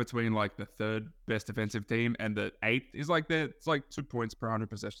difference between like the 3rd best defensive team and the 8th is like it's like 2 points per 100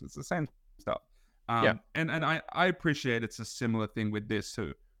 possessions. It's the same stuff. And I appreciate it's a similar thing with this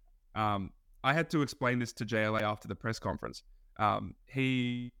too. I had to explain this to JLA after the press conference.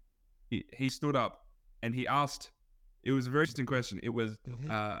 He stood up and he asked, it was a very interesting question. It was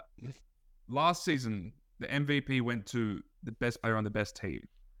last season the MVP went to the best player on the best team.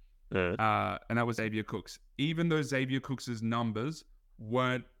 Yeah. And that was Xavier Cooks. Even though Xavier Cooks' numbers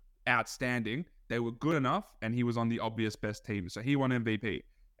weren't outstanding, they were good enough, and he was on the obvious best team. So he won MVP.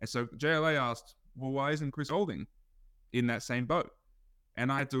 And so JLA asked, well, why isn't Chris Golding in that same boat?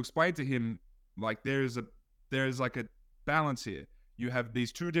 And I had to explain to him, like, there's like a balance here. You have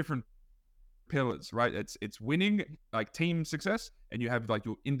these two different pillars, right? It's winning, like team success, and you have like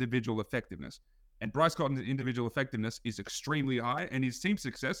your individual effectiveness. And Bryce Cotton's individual effectiveness is extremely high, and his team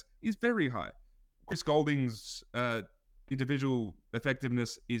success is very high. Chris Golding's individual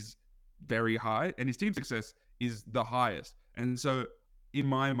effectiveness is very high, and his team success is the highest. And so, in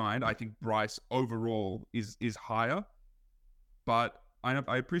my mind, I think Bryce overall is higher, but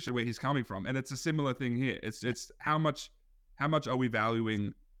I appreciate where he's coming from, and it's a similar thing here. It's how much are we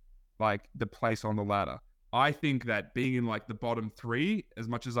valuing like the place on the ladder? I think that being in like the bottom three, as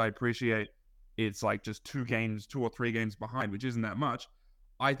much as I appreciate it's like just 2 or 3 games behind, which isn't that much,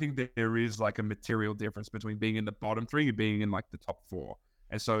 I think that there is like a material difference between being in the bottom 3 and being in like the top 4.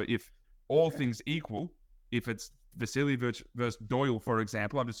 And so if all things equal, if it's Vasily versus Doyle, for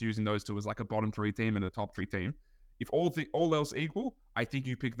example, I'm just using those two as like a bottom 3 team and a top 3 team. If all else equal, I think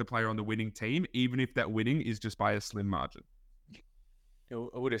you pick the player on the winning team, even if that winning is just by a slim margin.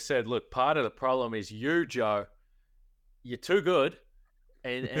 I would have said, look, part of the problem is you, Joe. You're too good,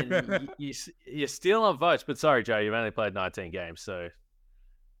 and you're stealing votes. But sorry, Joe, you've only played 19 games, so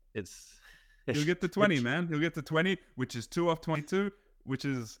it's... You'll get to 20, man. You'll get to 20, which is 2 off 22, which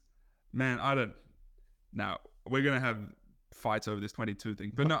is, man, I don't... Now, we're going to have fights over this 22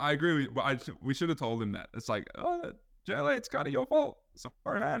 thing. But no, I agree with you. We should have told him that. It's like, oh, JLA, it's kind of your fault.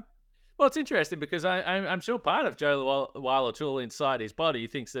 Sorry, man. Well, it's interesting because I'm sure part of Joe Weiler inside his body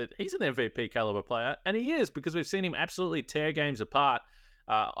thinks that he's an MVP caliber player, and he is, because we've seen him absolutely tear games apart.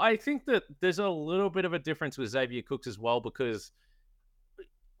 I think that there's a little bit of a difference with Xavier Cooks as well, because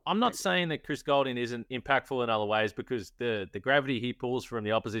I'm not saying that Chris Golding isn't impactful in other ways, because the gravity he pulls from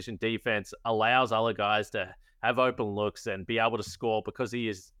the opposition defense allows other guys to have open looks and be able to score, because he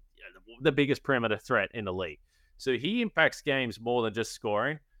is the biggest perimeter threat in the league. So he impacts games more than just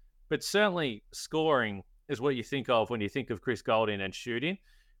scoring. But certainly scoring is what you think of when you think of Chris Golding and shooting.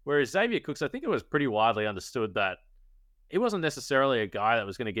 Whereas Xavier Cooks, I think it was pretty widely understood that he wasn't necessarily a guy that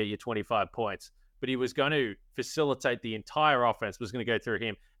was going to get you 25 points, but he was going to facilitate the entire offense, was going to go through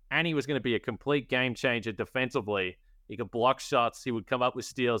him, and he was going to be a complete game changer defensively. He could block shots, he would come up with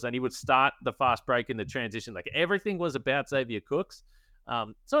steals, and he would start the fast break in the transition. Like, everything was about Xavier Cooks.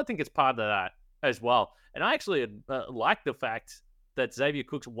 So I think it's part of that as well. And I actually like the fact that Xavier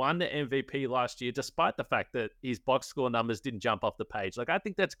Cooks won the MVP last year, despite the fact that his box score numbers didn't jump off the page. Like, I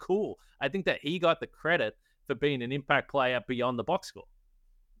think that's cool. I think that he got the credit for being an impact player beyond the box score.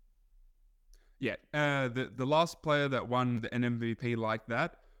 Yeah, the last player that won an MVP like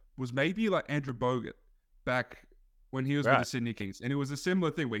that was maybe like Andrew Bogut back when he was with the Sydney Kings. And it was a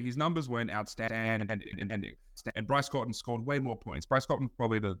similar thing where his numbers weren't outstanding. And Bryce Cotton scored way more points. Bryce Cotton was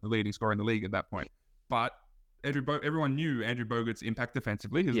probably the leading scorer in the league at that point. But everyone knew Andrew Bogut's impact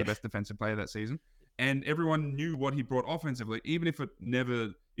defensively. He was the best defensive player that season. And everyone knew what he brought offensively, even if it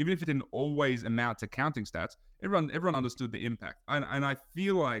didn't always amount to counting stats. Everyone understood the impact. And I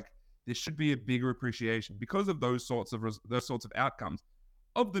feel like there should be a bigger appreciation because of those sorts of outcomes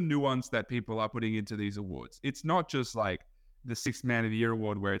of the nuance that people are putting into these awards. It's not just like the 6th Man of the Year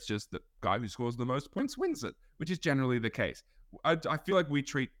award where it's just the guy who scores the most points wins it, which is generally the case. I feel like we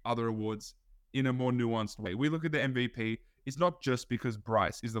treat other awards in a more nuanced way. We look at the MVP. It's not just because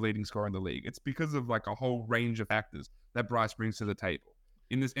Bryce is the leading scorer in the league. It's because of like a whole range of factors that Bryce brings to the table.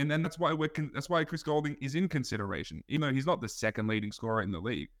 And then that's why Chris Golding is in consideration, even though he's not the 2nd leading scorer in the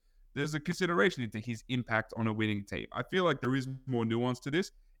league. There's a consideration into his impact on a winning team. I feel like there is more nuance to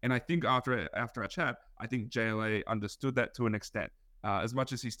this, and I think after our chat, I think JLA understood that to an extent. As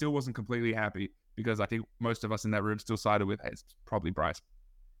much as he still wasn't completely happy, because I think most of us in that room still sided with, hey, it's probably Bryce.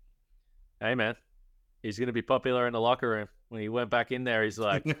 Hey, man, he's going to be popular in the locker room. When he went back in there, he's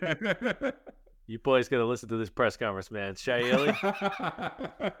like, you boys got to listen to this press conference, man. Shea Illy,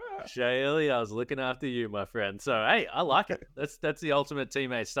 I was looking after you, my friend. So, hey, I like it. That's the ultimate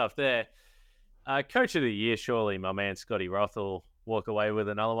teammate stuff there. Coach of the year, surely my man Scotty Roth will walk away with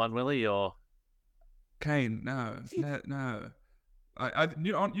another one, will he? Or Kane, no. You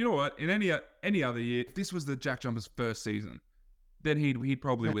know what? In any other year, if this was the Jack Jumpers' first season, then he'd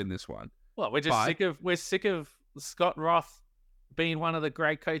probably win this one. Well, we're sick of Scott Roth being one of the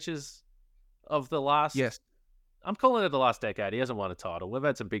great coaches of the last. Yes, I'm calling it the last decade. He hasn't won a title. We've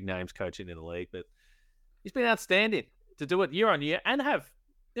had some big names coaching in the league, but he's been outstanding to do it year on year and have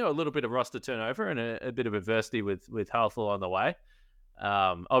a little bit of roster turnover and a bit of adversity with Halfle on the way.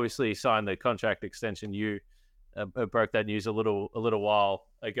 Obviously, he signed the contract extension. You broke that news a little while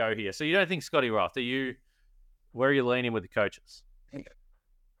ago here. So you don't think Scotty Roth? Where are you leaning with the coaches?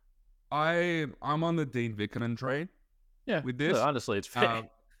 I'm on the Dean Vickerman train. Yeah, with this, look, honestly, it's fair.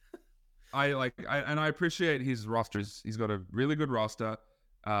 I appreciate his rosters. He's got a really good roster.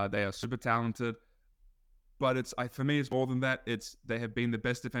 They are super talented, but for me, it's more than that. They have been the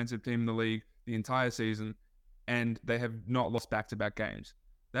best defensive team in the league the entire season, and they have not lost back-to-back games.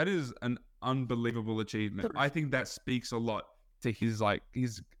 That is an unbelievable achievement. I think that speaks a lot to his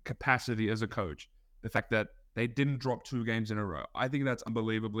capacity as a coach. The fact that they didn't drop 2 games in a row. I think that's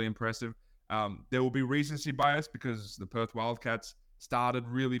unbelievably impressive. There will be recency bias because the Perth Wildcats started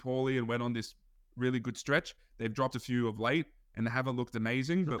really poorly and went on this really good stretch. They've dropped a few of late and they haven't looked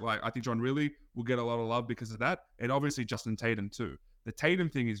amazing, but I think John Rillie will get a lot of love because of that. And obviously Justin Tatum too. The Tatum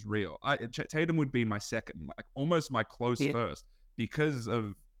thing is real. Tatum would be my second, almost my close first, because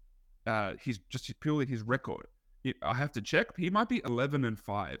of purely his record. I have to check. He might be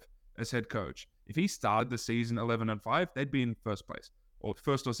 11-5 as head coach. If he started the season 11-5, they'd be in first place or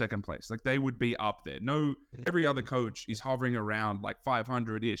first or second place. They would be up there. No, every other coach is hovering around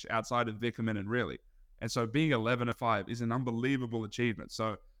 500-ish outside of Vickerman and Rillie. And so being 11-5 is an unbelievable achievement.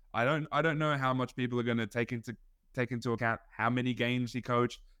 So I don't know how much people are going to take into account how many games he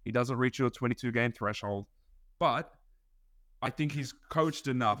coached. He doesn't reach your 22-game threshold, but I think he's coached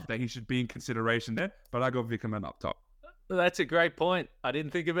enough that he should be in consideration there. But I got Vickerman up top. That's a great point. I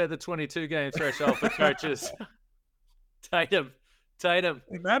didn't think about the 22-game threshold for coaches. Tatum.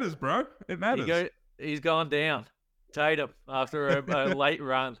 It matters, bro. It matters. He's gone down. Tatum, after a late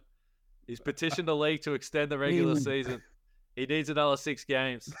run. He's petitioned the league to extend the regular season. He needs another 6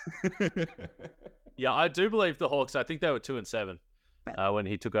 games. Yeah, I do believe the Hawks, I think they were 2-7 when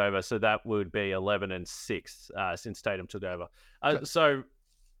he took over. So that would be 11-6 since Tatum took over. So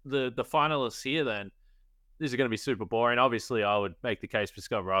the finalists here then, this is going to be super boring. Obviously, I would make the case for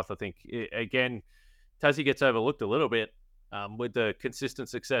Scott Roth. I think, again, Tassie gets overlooked a little bit with the consistent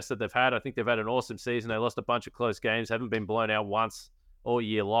success that they've had. I think they've had an awesome season. They lost a bunch of close games, haven't been blown out once all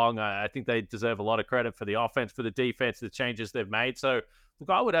year long. I think they deserve a lot of credit for the offense, for the defense, the changes they've made. So, look,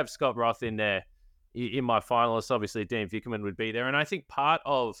 I would have Scott Roth in there in my finalists. Obviously, Dean Vickerman would be there. And I think part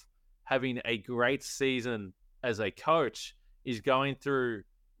of having a great season as a coach is going through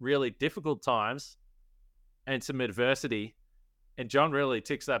really difficult times and some adversity. And John really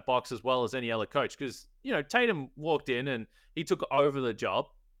ticks that box as well as any other coach because, Tatum walked in and he took over the job.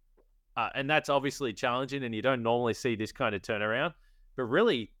 And that's obviously challenging and you don't normally see this kind of turnaround. But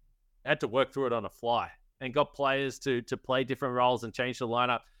really had to work through it on a fly and got players to play different roles and change the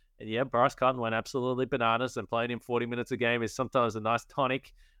lineup. And yeah, Bryce Cotton went absolutely bananas and playing him 40 minutes a game is sometimes a nice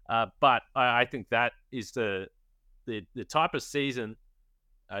tonic. But I think that is the type of season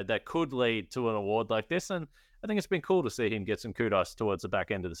that could lead to an award like this. And I think it's been cool to see him get some kudos towards the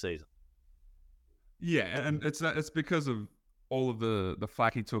back end of the season. Yeah, and it's because of all of the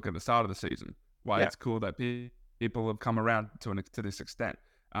flack he took at the start of the season. It's cool that people have come around to this extent.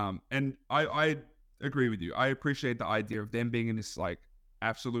 And I agree with you. I appreciate the idea of them being in this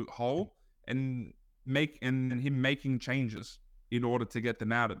absolute hole and him making changes in order to get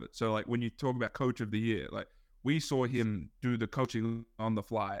them out of it. So when you talk about coach of the year, we saw him do the coaching on the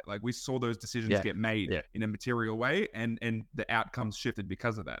fly. We saw those decisions get made in a material way and the outcomes shifted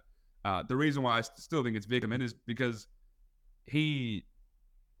because of that. The reason why I still think it's Vickerman is because he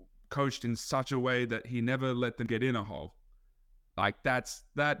coached in such a way that he never let them get in a hole.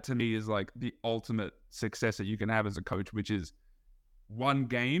 That to me is the ultimate success that you can have as a coach, which is one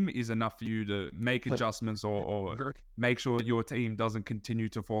game is enough for you to make adjustments or make sure that your team doesn't continue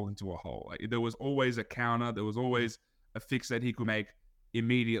to fall into a hole. There was always a counter. There was always a fix that he could make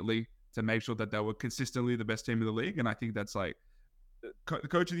immediately to make sure that they were consistently the best team in the league. And I think that's the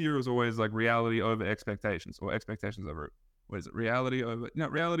coach of the year was always reality over expectations or expectations over, reality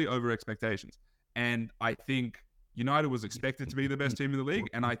over expectations. And I think United was expected to be the best team in the league.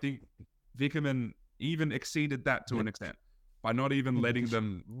 And I think Vickerman even exceeded that to an extent by not even letting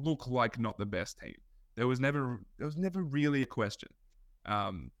them look like not the best team. There was never really a question.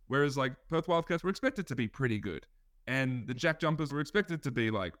 Whereas Perth Wildcats were expected to be pretty good. And the Jack Jumpers were expected to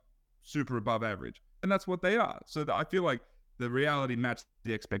be super above average. And that's what they are. So I feel the reality matched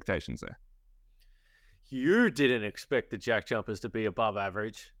the expectations there. You didn't expect the Jack Jumpers to be above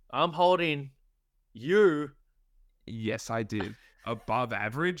average. I'm holding you. Yes, I did. Above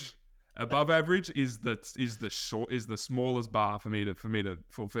average? Above average is the smallest bar for me to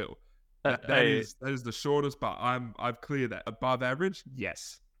fulfill. That is the shortest, but I've cleared that. Above average,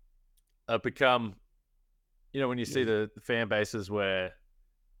 yes. I've become, when you see the fan bases where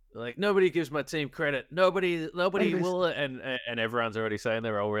like nobody gives my team credit, nobody will, and everyone's already saying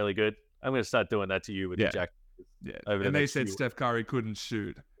they're all really good. I'm going to start doing that to you with the Jack. Yeah, and they said Steph Curry couldn't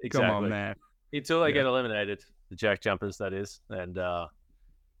shoot. Exactly. Come on, man. Until they get eliminated, the Jack jumpers, that is, and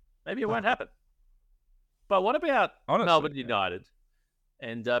maybe it won't happen. But what about Melbourne United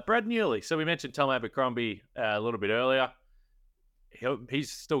and Brad Newley? So we mentioned Tom Abercrombie a little bit earlier.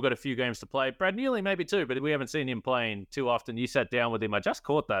 He's still got a few games to play. Brad Newley maybe too, but we haven't seen him playing too often. You sat down with him. I just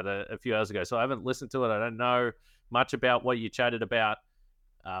caught that a few hours ago, so I haven't listened to it. I don't know much about what you chatted about,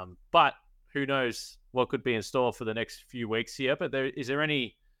 but who knows what could be in store for the next few weeks here. But is there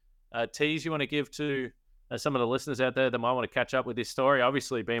any tease you want to give to some of the listeners out there that might want to catch up with this story?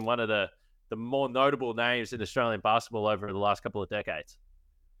 Obviously being one of the more notable names in Australian basketball over the last couple of decades.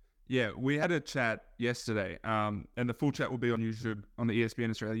 Yeah, we had a chat yesterday, and the full chat will be on YouTube, on the ESPN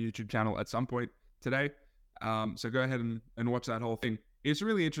Australia YouTube channel at some point today. So go ahead and watch that whole thing. It's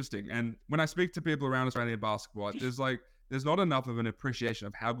really interesting. And when I speak to people around Australian basketball, there's not enough of an appreciation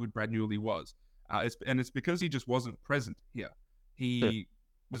of how good Brad Newley was. It's because he just wasn't present here. He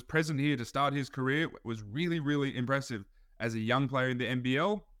was present here to start his career, was really, really impressive as a young player in the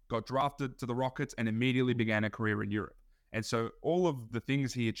NBL, got drafted to the Rockets, and immediately began a career in Europe. And so all of the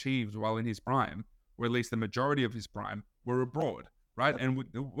things he achieved while in his prime, or at least the majority of his prime, were abroad, right? And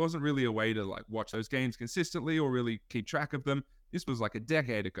there wasn't really a way to like watch those games consistently or really keep track of them. This was like a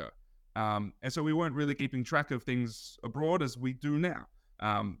decade ago. And so we weren't really keeping track of things abroad as we do now.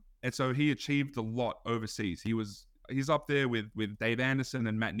 And so he achieved a lot overseas. He's up there with Dave Anderson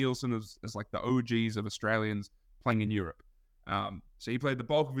and Matt Nielsen as like the OGs of Australians playing in Europe. So he played the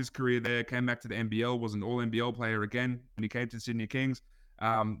bulk of his career there, came back to the NBL, was an all-NBL player again when he came to Sydney Kings.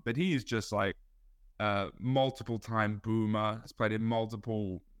 But he is just like a multiple-time boomer, has played in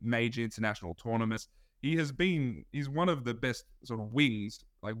multiple major international tournaments. He's one of the best sort of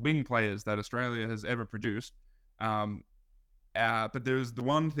wing players that Australia has ever produced. But there's the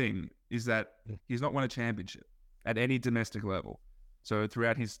one thing is that he's not won a championship at any domestic level. So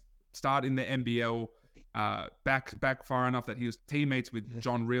throughout his start in the NBL, back far enough that he was teammates with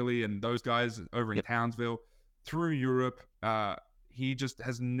John Riley and those guys over in Townsville, through Europe, he just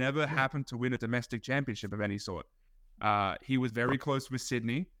has never happened to win a domestic championship of any sort. He was very close with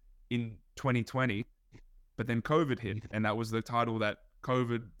Sydney in 2020, but then COVID hit, and that was the title that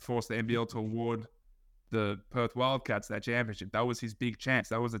COVID forced the NBL to award the Perth Wildcats that championship. That was his big chance.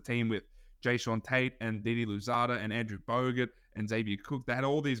 That was a team with Jayshawn Tate and Didi Louzada and Andrew Bogut and Xavier Cook. They had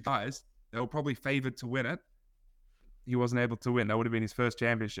all these guys. They were probably favored to win it. He wasn't able to win. That would have been his first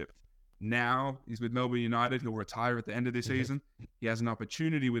championship. Now he's with Melbourne United. He'll retire at the end of this season. He has an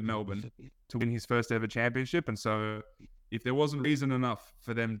opportunity with Melbourne to win his first ever championship. And so if there wasn't reason enough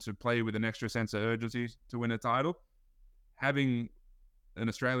for them to play with an extra sense of urgency to win a title, having an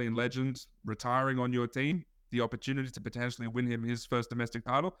Australian legend retiring on your team, the opportunity to potentially win him his first domestic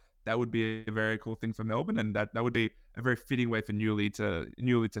title, that would be a very cool thing for Melbourne, and that would be a very fitting way for Newley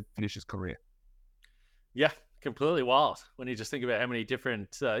to finish his career. Yeah, completely wild when you just think about how many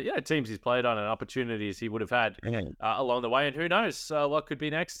different teams he's played on and opportunities he would have had along the way. And who knows what could be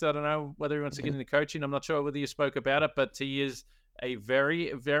next? I don't know whether he wants to get into coaching. I'm not sure whether you spoke about it, but he is a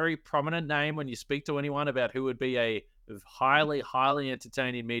very, very prominent name when you speak to anyone about who would be a highly, highly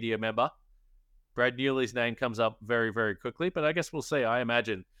entertaining media member. Brad Newley's name comes up very, very quickly, but I guess we'll see. I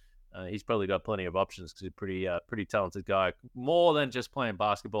imagine he's probably got plenty of options because he's a pretty talented guy. More than just playing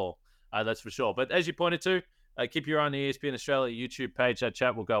basketball, that's for sure. But as you pointed to, keep your eye on the ESPN Australia YouTube page. That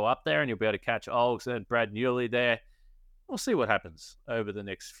chat will go up there, and you'll be able to catch Olgs and Brad Newley there. We'll see what happens over the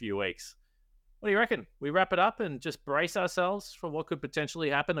next few weeks. What do you reckon? We wrap it up and just brace ourselves for what could potentially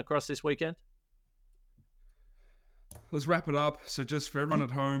happen across this weekend? Let's wrap it up. So just for everyone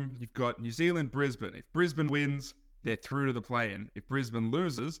at home, you've got New Zealand, Brisbane. If Brisbane wins, they're through to the play-in. If Brisbane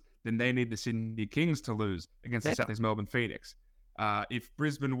loses, then they need the Sydney Kings to lose against the Southeast Melbourne Phoenix. If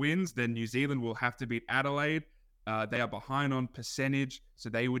Brisbane wins, then New Zealand will have to beat Adelaide. They are behind on percentage, so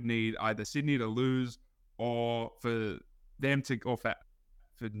they would need either Sydney to lose or for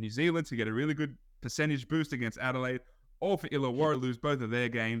New Zealand to get a really good percentage boost against Adelaide, or for Illawarra to lose both of their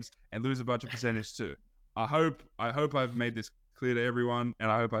games and lose a bunch of percentage too. I hope I've made this clear to everyone,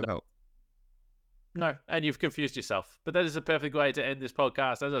 and I hope I've helped. No, and you've confused yourself. But that is a perfect way to end this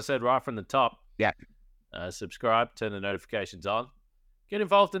podcast. As I said right from the top, subscribe, turn the notifications on. Get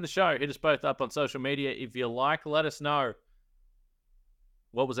involved in the show. Hit us both up on social media. If you like, let us know.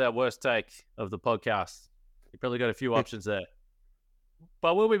 What was our worst take of the podcast? You probably got a few options there.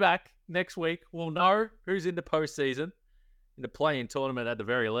 But we'll be back next week. We'll know who's in the postseason, in the play-in tournament at the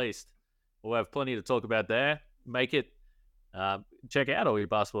very least. We'll have plenty to talk about there. Make it, check out all your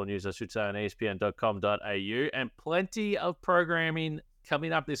basketball news, I should say, on espn.com.au. And plenty of programming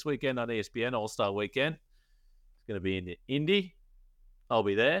coming up this weekend on ESPN, All-Star Weekend. It's going to be in Indy. I'll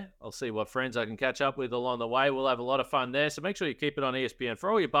be there. I'll see what friends I can catch up with along the way. We'll have a lot of fun there. So make sure you keep it on ESPN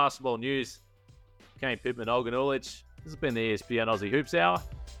for all your basketball news. Kane Pittman, Olgun Ulich. This has been the ESPN Aussie Hoops Hour.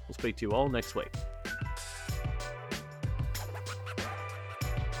 We'll speak to you all next week.